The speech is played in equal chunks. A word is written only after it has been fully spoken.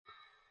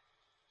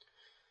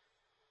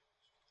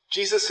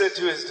Jesus said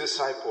to his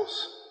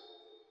disciples,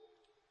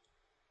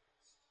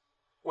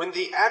 "When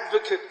the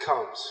advocate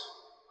comes,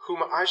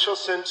 whom I shall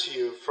send to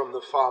you from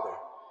the Father,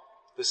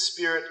 the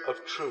Spirit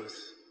of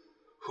truth,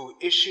 who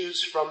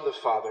issues from the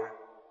Father,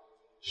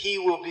 he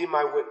will be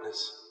my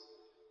witness,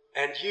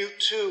 and you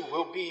too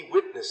will be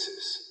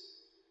witnesses,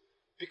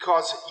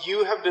 because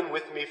you have been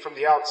with me from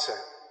the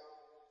outset.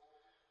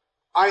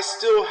 I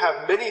still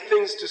have many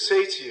things to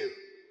say to you,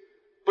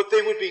 but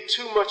they would be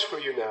too much for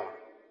you now.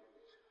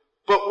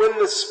 But when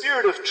the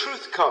Spirit of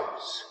truth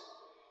comes,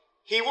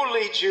 he will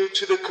lead you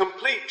to the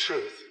complete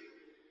truth,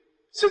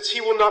 since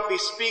he will not be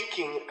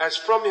speaking as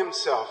from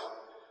himself,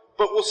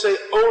 but will say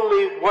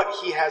only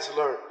what he has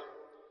learned.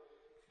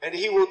 And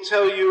he will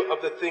tell you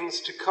of the things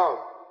to come.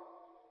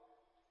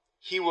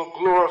 He will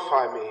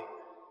glorify me,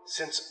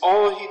 since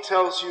all he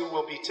tells you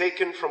will be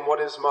taken from what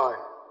is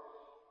mine.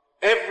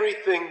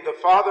 Everything the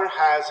Father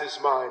has is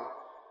mine,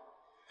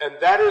 and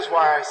that is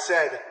why I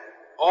said,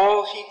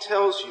 all he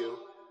tells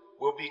you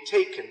will be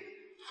taken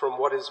from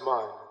what is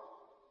mine."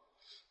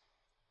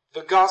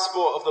 The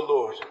Gospel of the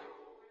Lord.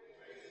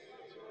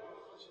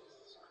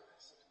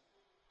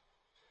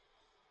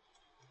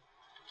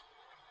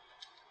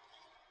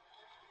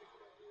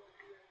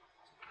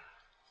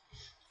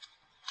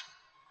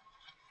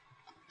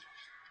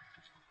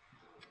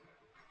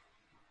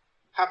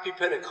 Happy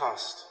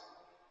Pentecost.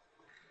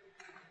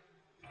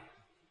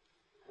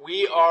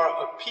 We are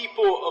a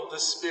people of the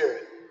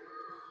Spirit.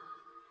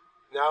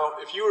 Now,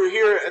 if you were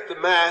here at the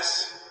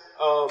Mass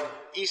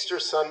Easter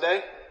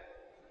Sunday,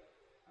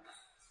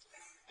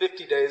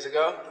 50 days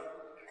ago,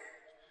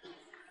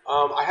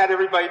 I had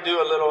everybody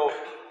do a little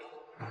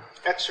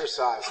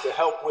exercise to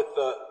help with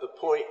the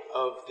point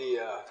of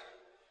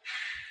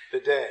the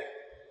day.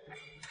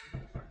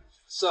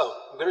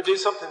 So, I'm going to do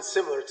something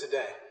similar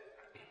today.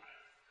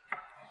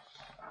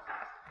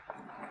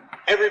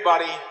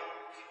 Everybody,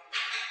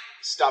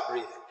 stop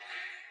breathing.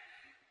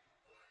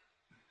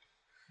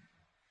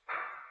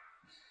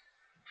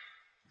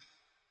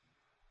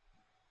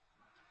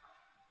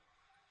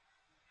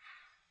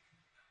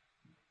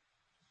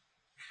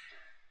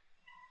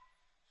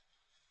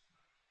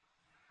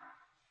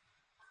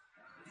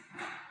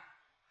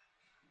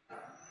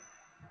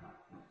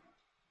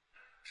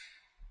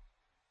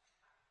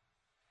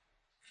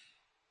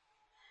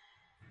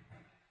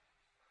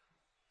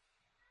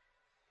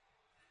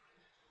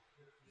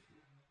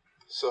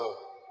 So,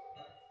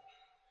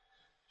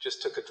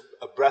 just took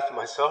a breath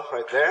myself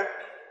right there.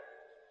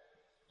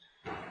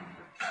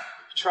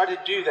 Try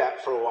to do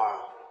that for a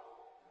while.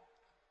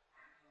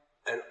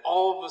 And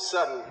all of a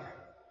sudden,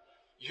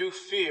 you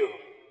feel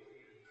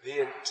the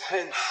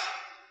intense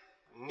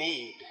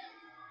need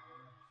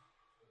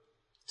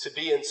to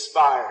be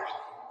inspired,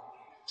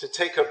 to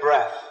take a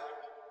breath.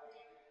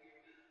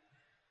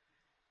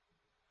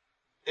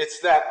 It's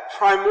that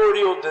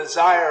primordial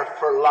desire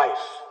for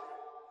life.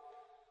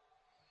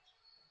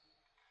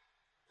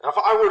 Now, if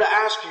I were to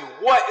ask you,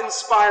 what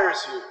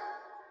inspires you?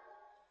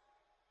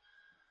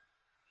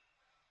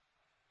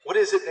 What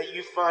is it that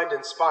you find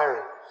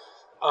inspiring?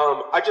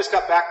 I just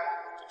got back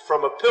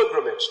from a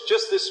pilgrimage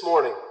just this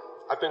morning.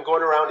 I've been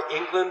going around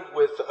England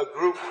with a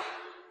group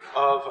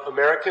of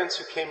Americans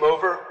who came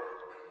over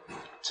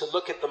to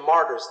look at the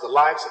martyrs, the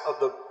lives of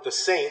the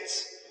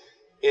saints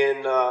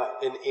in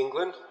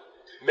England,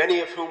 many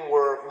of whom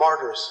were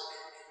martyrs.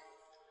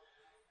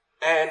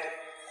 And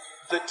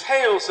the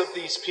tales of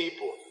these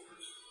people,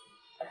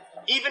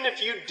 even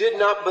if you did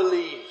not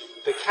believe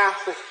the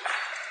Catholic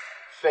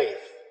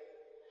faith,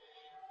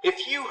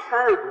 if you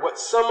heard what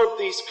some of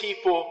these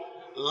people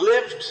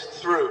lived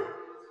through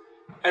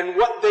and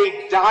what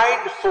they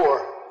died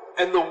for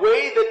and the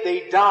way that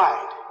they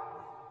died,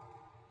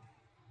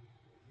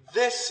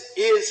 this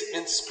is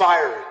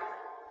inspiring.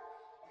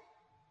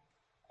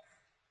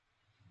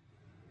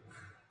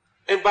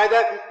 And by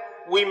that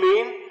we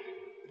mean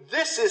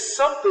this is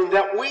something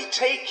that we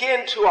take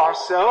into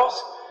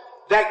ourselves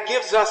that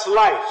gives us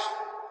life.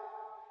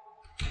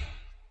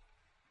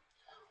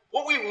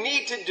 What we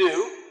need to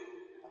do,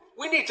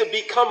 we need to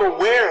become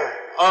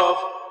aware of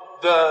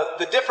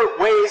the different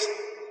ways,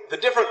 the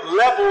different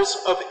levels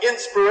of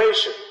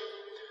inspiration.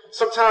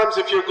 Sometimes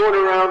if you're going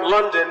around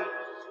London,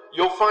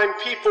 you'll find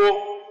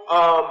people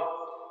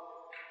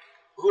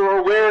who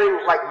are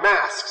wearing like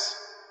masks,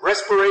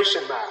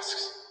 respiration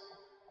masks.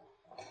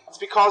 It's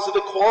because of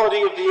the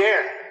quality of the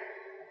air.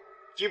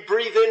 If you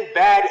breathe in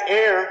bad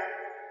air,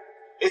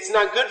 it's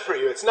not good for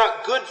you. It's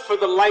not good for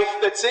the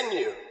life that's in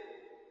you.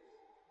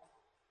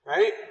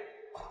 Right?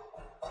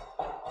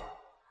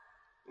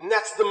 And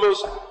that's the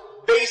most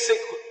basic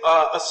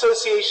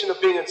association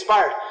of being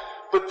inspired.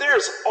 But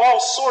there's all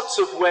sorts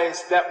of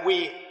ways that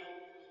we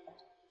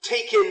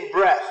take in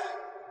breath,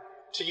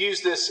 to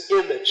use this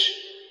image.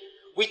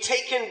 We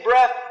take in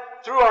breath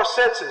through our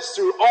senses,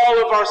 through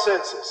all of our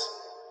senses.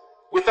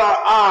 With our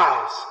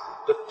eyes,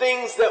 the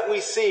things that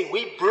we see,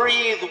 we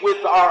breathe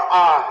with our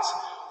eyes.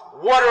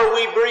 What are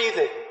we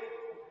breathing?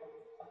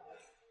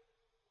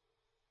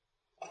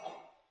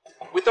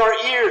 With our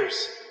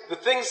ears, the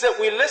things that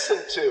we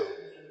listen to.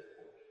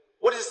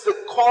 What is the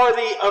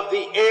quality of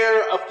the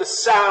air, of the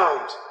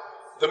sound,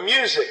 the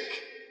music,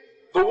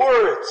 the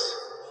words?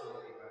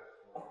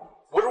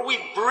 What are we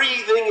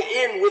breathing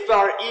in with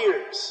our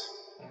ears?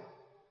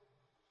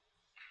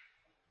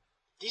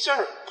 These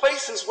are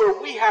places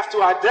where we have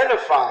to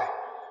identify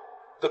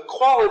the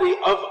quality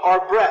of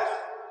our breath.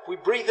 If we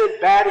breathe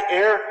in bad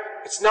air,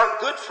 it's not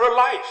good for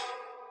life.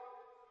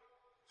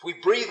 If we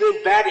breathe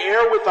in bad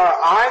air with our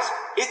eyes,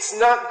 it's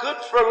not good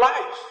for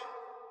life.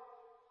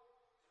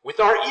 With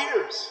our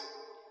ears.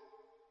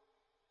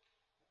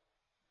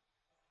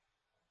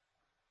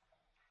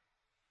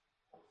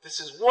 This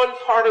is one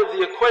part of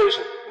the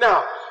equation.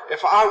 Now,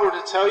 if I were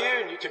to tell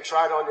you, and you can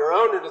try it on your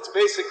own, and it's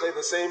basically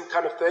the same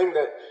kind of thing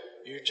that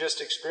you just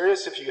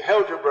experienced if you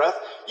held your breath,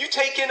 you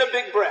take in a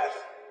big breath.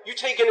 You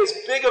take in as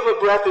big of a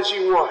breath as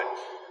you want.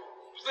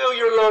 Fill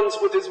your lungs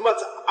with as much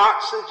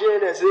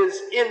oxygen as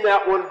is in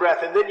that one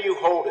breath, and then you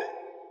hold it.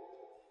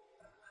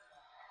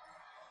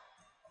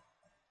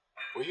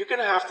 Well, you're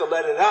going to have to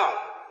let it out.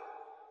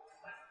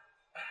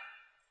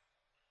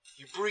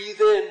 You breathe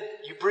in,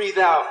 you breathe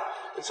out.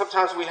 And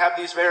sometimes we have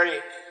these very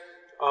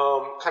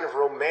kind of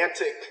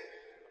romantic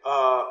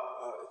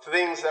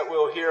things that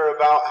we'll hear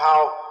about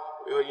how,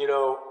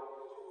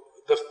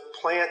 the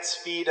plants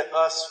feed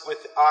us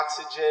with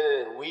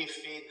oxygen and we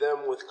feed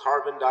them with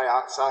carbon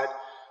dioxide.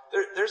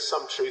 There's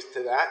some truth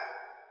to that.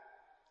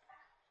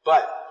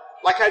 But,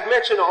 like I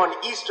mentioned on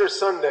Easter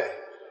Sunday,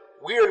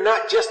 we are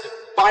not just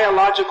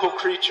biological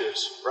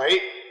creatures,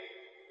 right?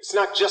 It's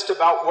not just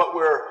about what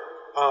we're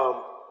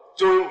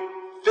doing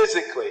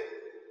physically.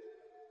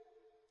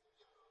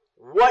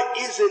 What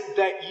is it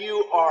that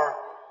you are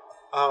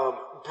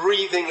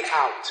breathing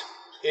out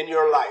in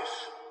your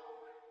life?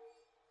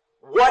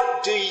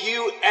 What do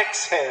you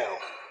exhale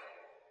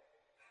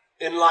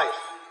in life?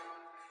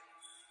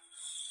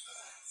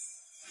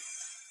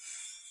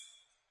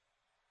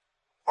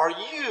 Are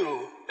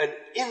you an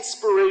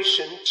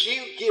inspiration? Do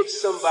you give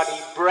somebody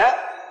breath?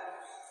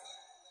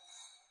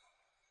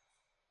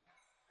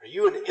 Are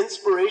you an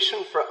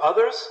inspiration for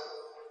others?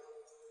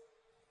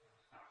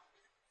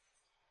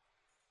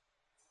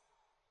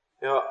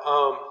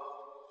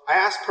 I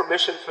asked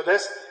permission for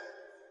this.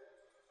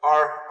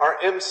 Our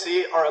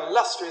MC, our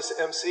illustrious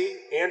MC,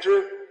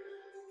 Andrew,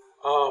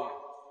 an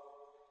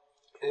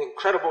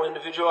incredible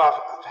individual.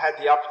 I've had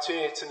the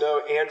opportunity to know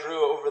Andrew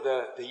over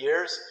the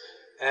years,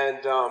 and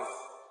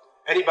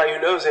anybody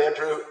who knows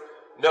Andrew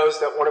knows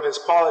that one of his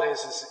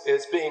qualities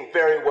is being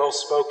very well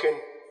spoken,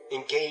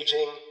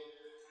 engaging.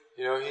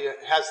 He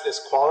has this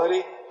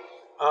quality.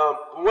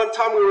 One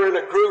time we were in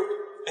a group,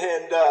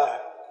 and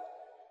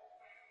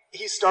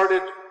he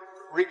started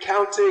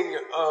recounting,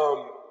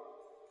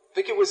 I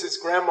think it was his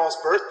grandma's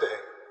birthday.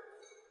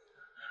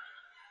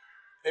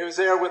 He was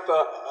there with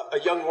a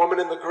young woman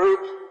in the group,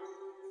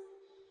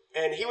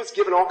 and he was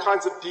giving all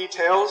kinds of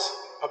details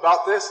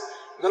about this.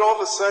 And then all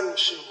of a sudden,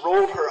 she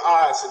rolled her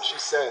eyes and she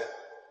said,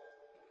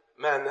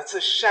 "Man, that's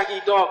a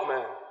shaggy dog,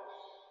 man."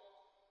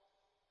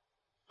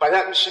 By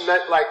that, she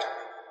meant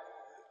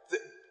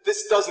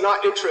this does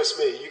not interest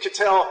me. You could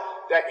tell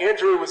that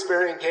Andrew was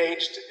very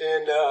engaged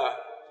in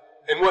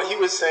what he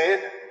was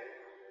saying.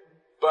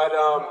 But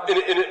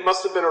and it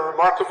must have been a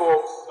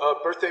remarkable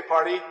birthday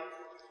party.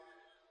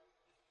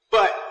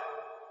 But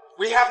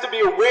we have to be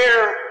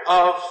aware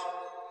of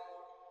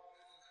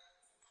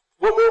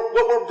what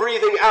we're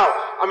breathing out.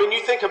 I mean,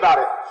 you think about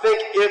it.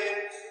 Think if,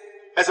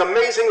 as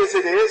amazing as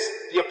it is,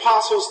 the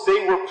apostles,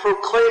 they were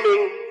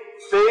proclaiming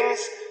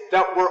things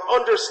that were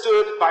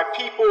understood by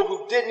people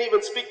who didn't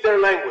even speak their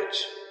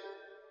language.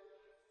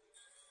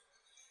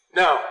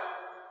 Now,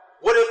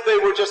 what if they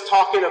were just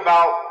talking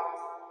about,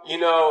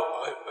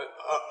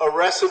 a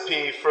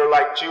recipe for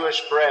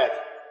Jewish bread,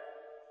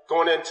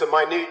 going into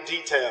minute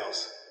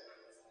details?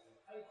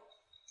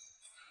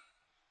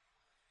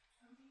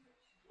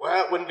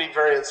 Well, it wouldn't be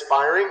very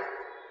inspiring.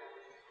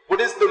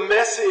 What is the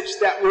message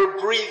that we're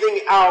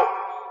breathing out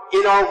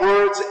in our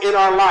words, in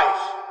our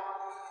life?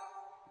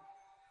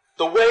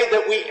 The way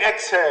that we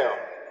exhale.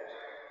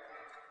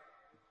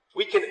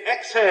 We can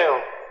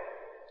exhale,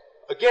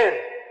 again,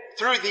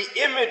 through the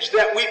image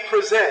that we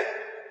present.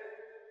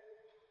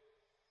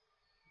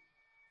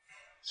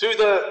 Through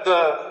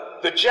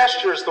the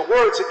gestures, the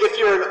words. If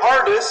you're an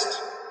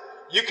artist,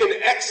 you can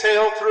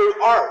exhale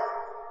through art.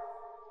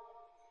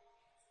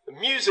 The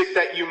music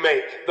that you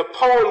make, the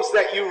poems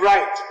that you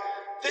write.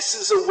 This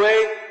is a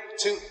way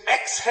to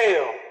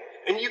exhale.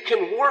 And you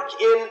can work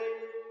in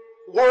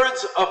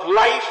words of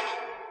life,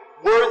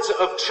 words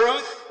of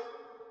truth,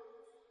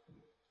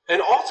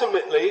 and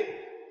ultimately,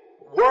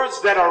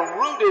 words that are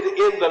rooted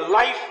in the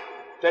life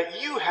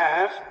that you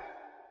have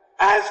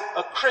as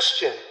a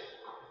Christian.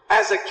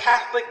 As a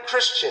Catholic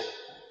Christian.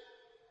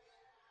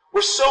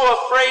 We're so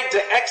afraid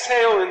to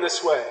exhale in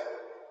this way.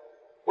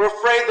 We're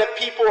afraid that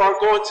people are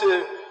going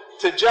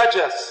to judge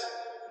us,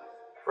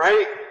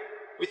 right?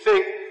 We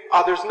think,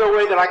 there's no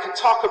way that I can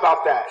talk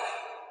about that.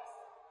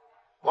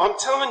 Well, I'm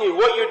telling you,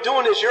 what you're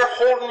doing is you're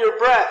holding your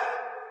breath.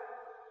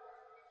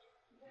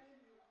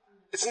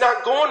 It's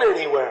not going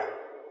anywhere.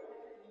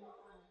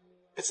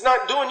 It's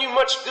not doing you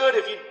much good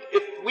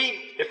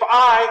if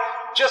I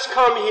just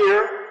come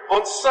here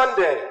on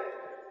Sunday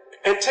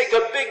and take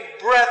a big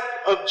breath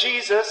of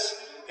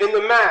Jesus in the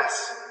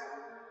Mass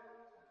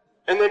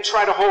and then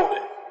try to hold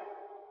it.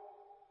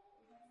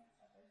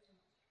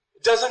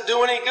 It doesn't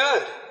do any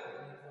good.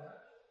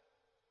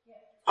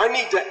 I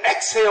need to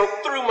exhale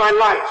through my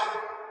life,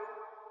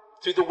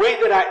 through the way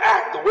that I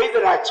act, the way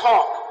that I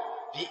talk,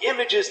 the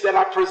images that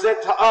I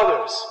present to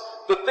others,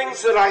 the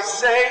things that I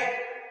say,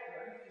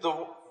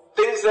 the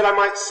things that I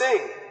might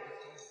sing.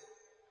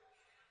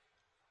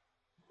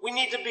 We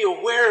need to be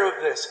aware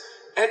of this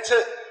and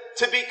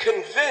to be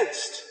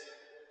convinced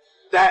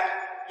that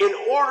in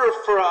order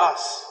for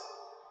us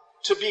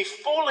to be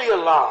fully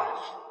alive,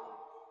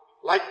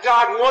 like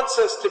God wants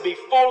us to be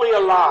fully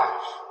alive,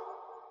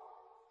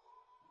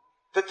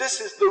 that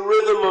this is the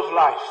rhythm of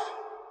life.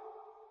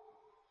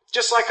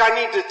 Just like I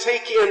need to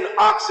take in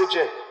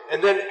oxygen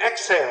and then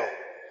exhale,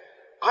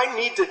 I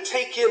need to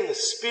take in the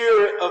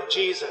Spirit of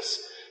Jesus,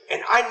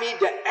 and I need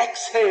to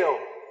exhale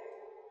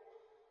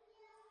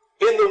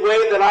in the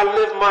way that I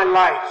live my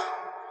life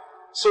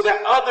so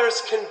that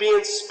others can be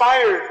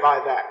inspired by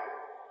that.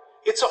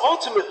 It's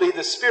ultimately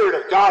the Spirit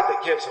of God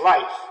that gives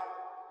life,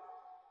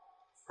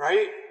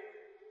 right?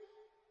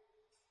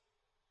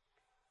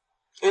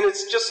 And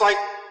it's just like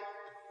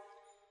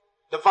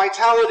the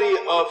vitality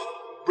of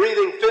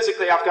breathing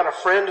physically. I've got a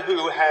friend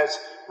who has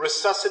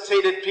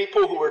resuscitated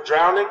people who were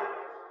drowning.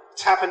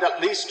 It's happened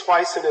at least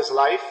twice in his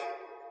life.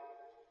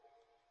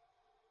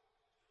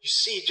 You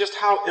see just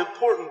how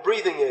important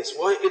breathing is.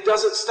 Well, it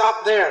doesn't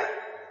stop there.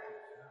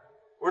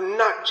 We're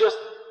not just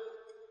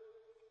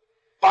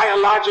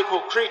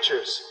biological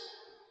creatures.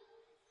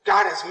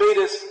 God has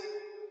made us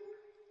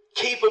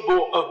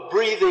capable of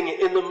breathing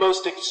in the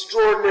most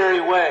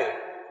extraordinary way.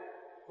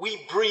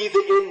 We breathe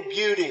in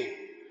beauty.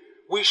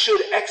 We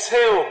should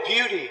exhale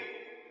beauty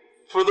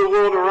for the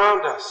world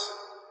around us.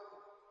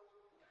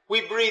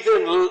 We breathe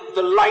in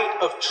the light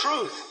of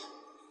truth.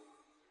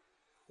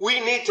 We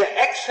need to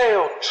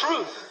exhale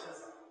truth.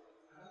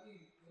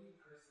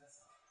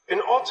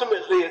 And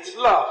ultimately it's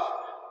love.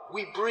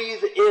 We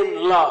breathe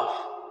in love.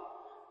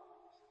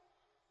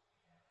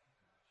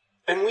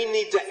 And we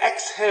need to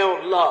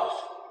exhale love.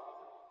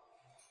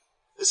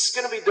 This is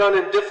going to be done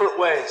in different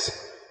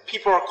ways.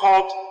 People are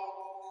called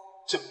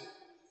to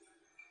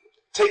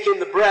take in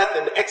the breath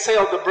and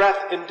exhale the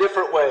breath in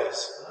different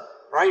ways,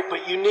 right?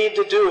 But you need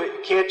to do it.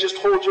 You can't just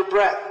hold your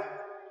breath.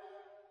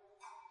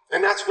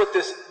 And that's what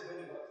this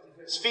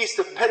Feast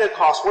of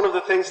Pentecost, one of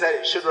the things that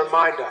it should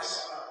remind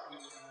us.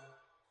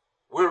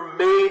 We're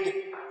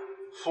made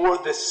for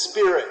the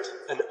Spirit,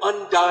 an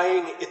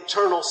undying,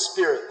 eternal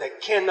Spirit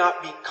that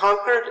cannot be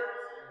conquered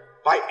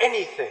by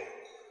anything,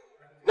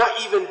 not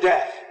even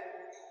death.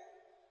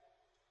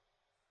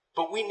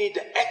 But we need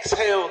to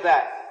exhale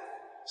that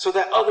so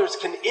that others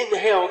can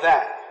inhale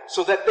that,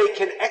 so that they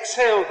can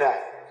exhale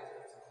that.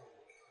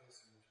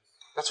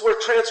 That's where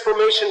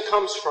transformation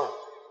comes from.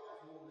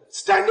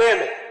 It's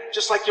dynamic,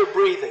 just like you're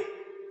breathing.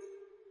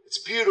 It's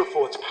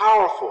beautiful, it's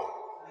powerful.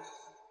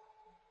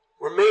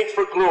 We're made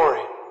for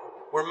glory.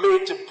 We're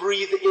made to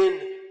breathe in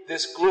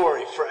this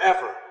glory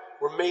forever.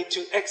 We're made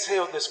to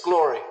exhale this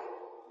glory.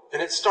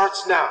 And it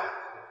starts now.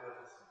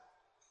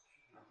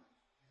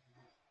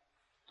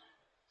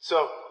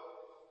 So,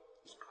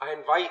 I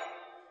invite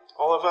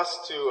all of us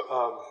to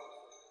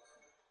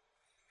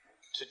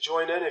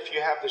join in. If you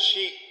have the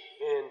sheet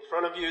in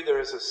front of you, there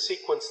is a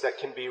sequence that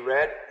can be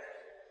read.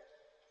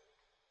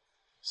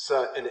 It's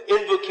an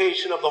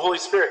invocation of the Holy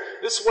Spirit.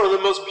 This is one of the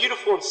most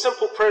beautiful and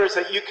simple prayers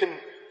that you can,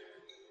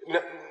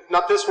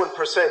 not this one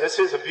per se, this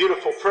is a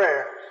beautiful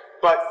prayer,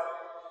 but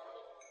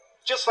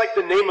just like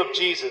the name of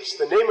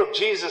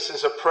Jesus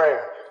is a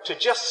prayer. To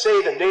just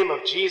say the name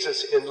of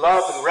Jesus in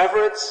love and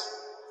reverence,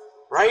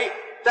 right?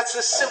 That's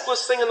the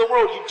simplest thing in the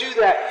world. You do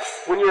that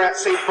when you're at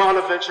St.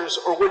 Bonaventure's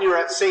or when you're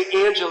at St.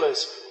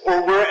 Angela's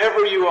or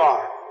wherever you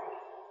are.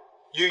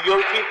 You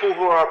young people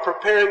who are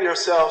preparing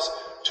yourselves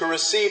to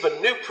receive a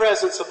new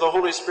presence of the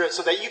Holy Spirit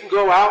so that you can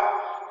go out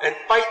and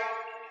fight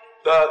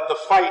the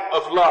fight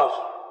of love.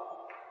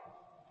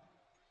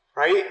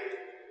 Right?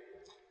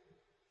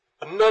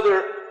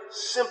 Another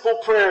simple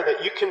prayer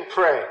that you can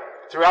pray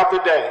throughout the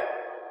day.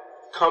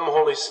 Come,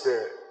 Holy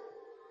Spirit.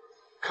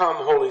 Come,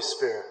 Holy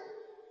Spirit.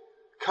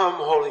 Come,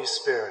 Holy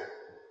Spirit.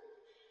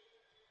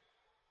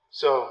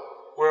 So,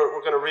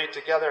 we're going to read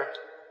together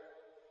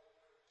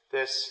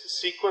this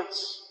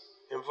sequence,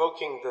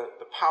 invoking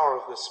the power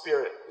of the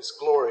Spirit, His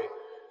glory,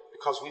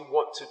 because we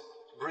want to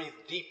breathe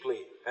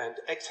deeply and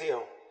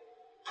exhale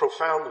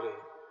profoundly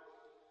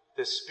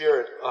the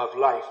Spirit of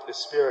life, the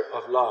Spirit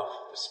of love,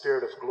 the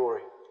Spirit of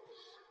glory.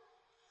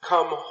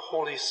 Come,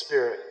 Holy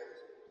Spirit,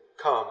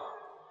 come,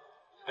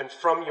 and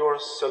from your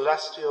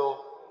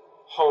celestial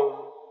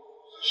home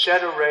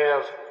shed a ray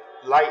of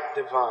light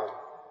divine.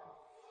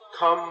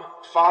 Come,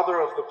 Father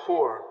of the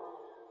poor,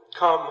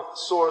 come,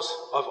 source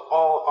of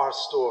all our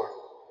store.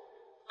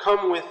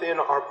 Come within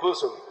our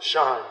bosom,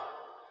 shine.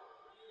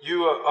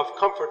 You of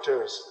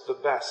comforters, the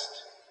best.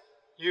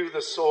 You,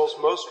 the soul's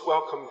most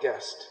welcome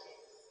guest,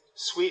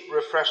 sweet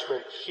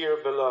refreshment here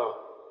below.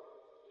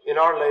 In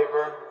our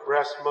labor,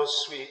 rest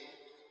most sweet,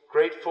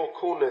 grateful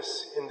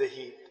coolness in the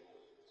heat,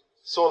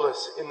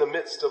 solace in the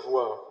midst of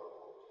woe.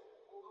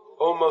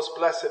 O most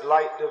blessed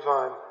light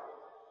divine,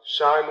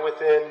 shine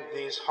within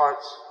these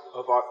hearts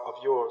of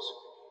yours,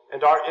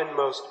 and our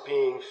inmost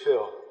being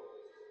fill.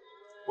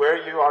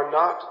 Where you are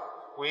not,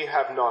 we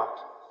have not.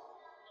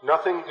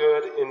 Nothing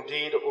good in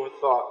deed or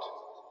thought,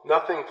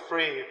 nothing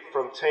free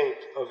from taint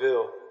of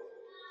ill.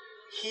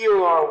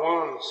 Heal our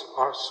wounds,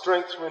 our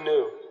strength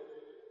renew.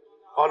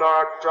 On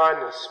our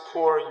dryness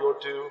pour your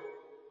dew.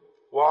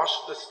 Wash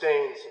the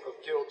stains of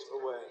guilt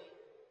away.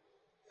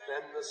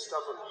 Bend the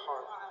stubborn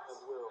heart and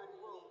will.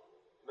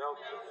 Melt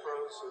the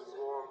frozen,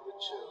 warm the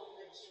chill.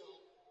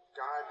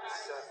 Guide the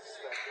steps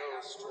that go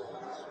astray.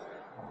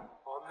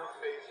 On the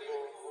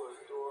faithful who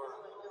adore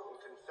and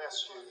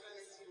confess you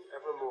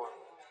evermore.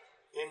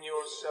 In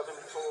your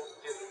sevenfold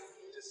gift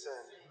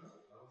descend.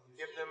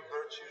 Give them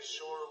virtue's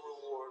sure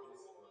reward.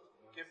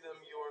 Give them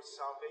your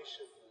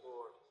salvation,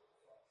 Lord.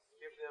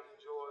 Give them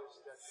joys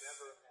that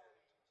never